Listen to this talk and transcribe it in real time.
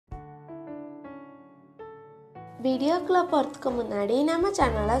வீடியோக்குள்ள போகிறதுக்கு முன்னாடி நம்ம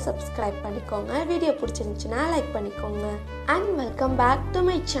சேனலை சப்ஸ்கிரைப் பண்ணிக்கோங்க. வீடியோ பிடிச்சிருந்துச்சுன்னா லைக் பண்ணிக்கோங்க. And welcome back to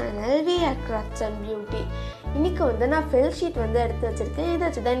my channel VR Crafts and Beauty. இன்றைக்கி வந்து நான் ஃபெல் ஷீட் வந்து எடுத்து வச்சுருக்கேன். இதை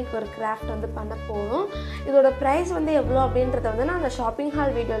வச்சு தான் இன்றைக்கி ஒரு கிராஃப்ட் வந்து பண்ண போகிறோம். இதோட ப்ரைஸ் வந்து எவ்வளோ அப்படின்றத வந்து நான் அந்த ஷாப்பிங்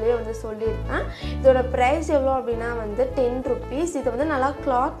ஹால் வீடியோலேயே வந்து சொல்லியிருக்கேன். இதோட ப்ரைஸ் எவ்வளோ அப்படின்னா வந்து 10 rupees. இது வந்து நல்லா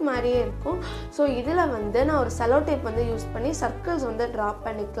கிளாத் மாதிரியே இருக்கும். ஸோ இதில் வந்து நான் ஒரு செலோ டேப் வந்து யூஸ் பண்ணி சர்க்கிள்ஸ் வந்து ட்ராப்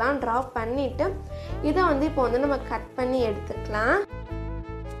பண்ணிக்கலாம். ட்ராப் பண்ணிவிட்டு இதை வந்து இப்போ வந்து நம்ம கட் பண்ணி எடுத்துக்கலாம்.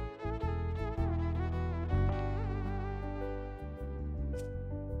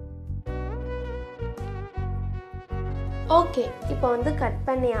 ஓகே, இப்போ வந்து கட்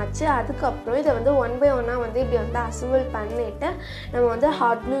பண்ணியாச்சு. அதுக்கப்புறம் இதை வந்து 1 by 1 வந்து இப்படி வந்து அசம்பிள் பண்ணிவிட்டு நம்ம வந்து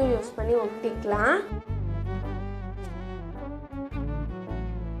ஹாட் க்ளூ யூஸ் பண்ணி ஒட்டிக்கலாம்.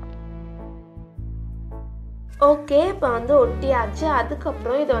 ஓகே, இப்போ வந்து ஒட்டியாச்சு.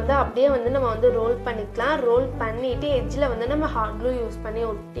 அதுக்கப்புறம் இதை வந்து அப்படியே வந்து நம்ம வந்து ரோல் பண்ணிக்கலாம். ரோல் பண்ணிவிட்டு எட்ஜில் வந்து நம்ம ஹாட் க்ளூ யூஸ் பண்ணி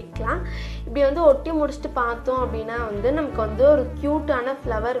ஒட்டிக்கலாம். இப்படி வந்து ஒட்டி முடிச்சுட்டு பார்த்தோம் அப்படின்னா வந்து நமக்கு வந்து ஒரு க்யூட்டான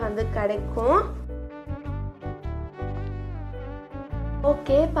ஃப்ளவர் வந்து கிடைக்கும்.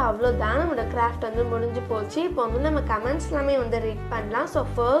 ஓகே, இப்போ அவ்வளோதான், நம்மளோட கிராஃப்ட் வந்து முடிஞ்சு போச்சு. இப்போ வந்து நம்ம கமெண்ட்ஸ் எல்லாமே வந்து ரீட் பண்ணலாம். ஸோ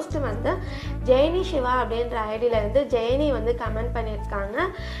ஃபர்ஸ்ட் வந்து ஜெயனி சிவா அப்படின்ற ஐடியிலேருந்து ஜெயனி வந்து கமெண்ட் பண்ணியிருக்காங்க.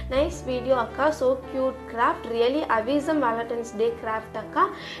 நைஸ் வீடியோ அக்கா, so cute craft, really அவிசம் Valentine's டே கிராஃப்ட் அக்கா,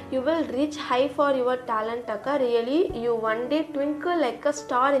 you will reach high for your talent அக்கா, really you one day twinkle like a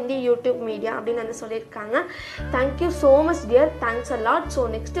star in the YouTube media அப்படின்னு வந்து சொல்லியிருக்காங்க. Thank you so much dear, thanks a lot. So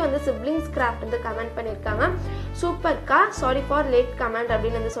next வந்து siblings craft வந்து comment பண்ணியிருக்காங்க. சூப்பர்க்கா, sorry for late comment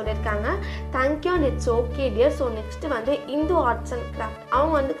அப்படின்னு வந்து சொல்லியிருக்காங்க. Thank you and it's okay dear. So next வந்து இந்து ஆர்ட்ஸ் அண்ட் கிராஃப்ட்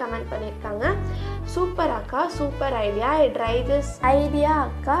அவங்க வந்து கமெண்ட் பண்ணியிருக்காங்க. சூப்பர் அக்கா, super idea, I try this idea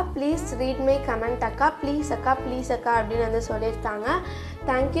அக்கா, ப்ளீஸ் ரீட் மை கமெண்ட் அக்கா, ப்ளீஸ் அக்கா, ப்ளீஸ் அக்கா அப்படின்னு வந்து சொல்லியிருக்காங்க.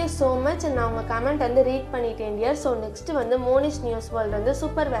 Thank you so much. நான் உங்கள் கமெண்ட் வந்து ரீட் பண்ணிட்டேன் டியர். ஸோ நெக்ஸ்ட்டு வந்து மோனிஷ் நியூஸ் வேர்ல்டு வந்து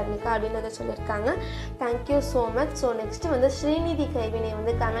சூப்பர் வர்ணிகா அப்படின்னு வந்து சொல்லியிருக்காங்க. Thank you so much. So next வந்து ஸ்ரீநிதி கைவினை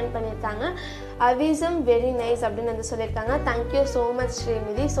வந்து கமெண்ட் பண்ணியிருக்காங்க. அவிசம் வெரி நைஸ் அப்படின்னு வந்து சொல்லியிருக்காங்க. Thank you so much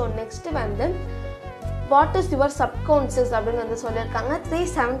Srinidhi. So next வந்து வாட் இஸ் யுவர் சப்கவுன்சஸ் அப்படின்னு வந்து சொல்லியிருக்காங்க.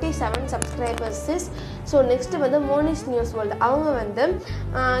 377 சப்ஸ்கிரைபர்ஸ் இஸ். ஸோ நெக்ஸ்ட்டு வந்து மோனிஷ் நியூஸ் வேர்ல்டு அவங்க வந்து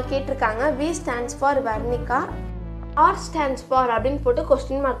கேட்டிருக்காங்க. We stands for Varnika, R stands for அப்படின்னு போட்டு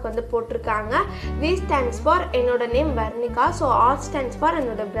கொஸ்டின் மார்க் வந்து போட்டிருக்காங்க. வி ஸ்டாண்ட்ஸ் ஃபார் என்னோட name Varnika, so R stands for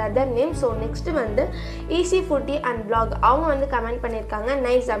என்னோட பிரதர் நேம். ஸோ நெக்ஸ்ட்டு வந்து ஈஸி ஃபுட்டி அண்ட் பிளாக் அவங்க வந்து கமெண்ட் பண்ணியிருக்காங்க.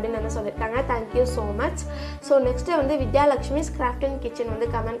 நைஸ் அப்படின்னு வந்து சொல்லியிருக்காங்க. Thank you so much. So next வந்து வித்யாலக்ஷ்மிஸ் கிராஃப்ட் அண்ட் கிச்சன் வந்து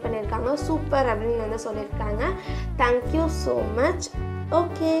கமெண்ட் பண்ணியிருக்காங்க. சூப்பர் அப்படின்னு வந்து சொல்லியிருக்காங்க. Thank you so much.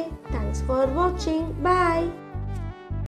 Okay, thanks for வாட்சிங். பாய்.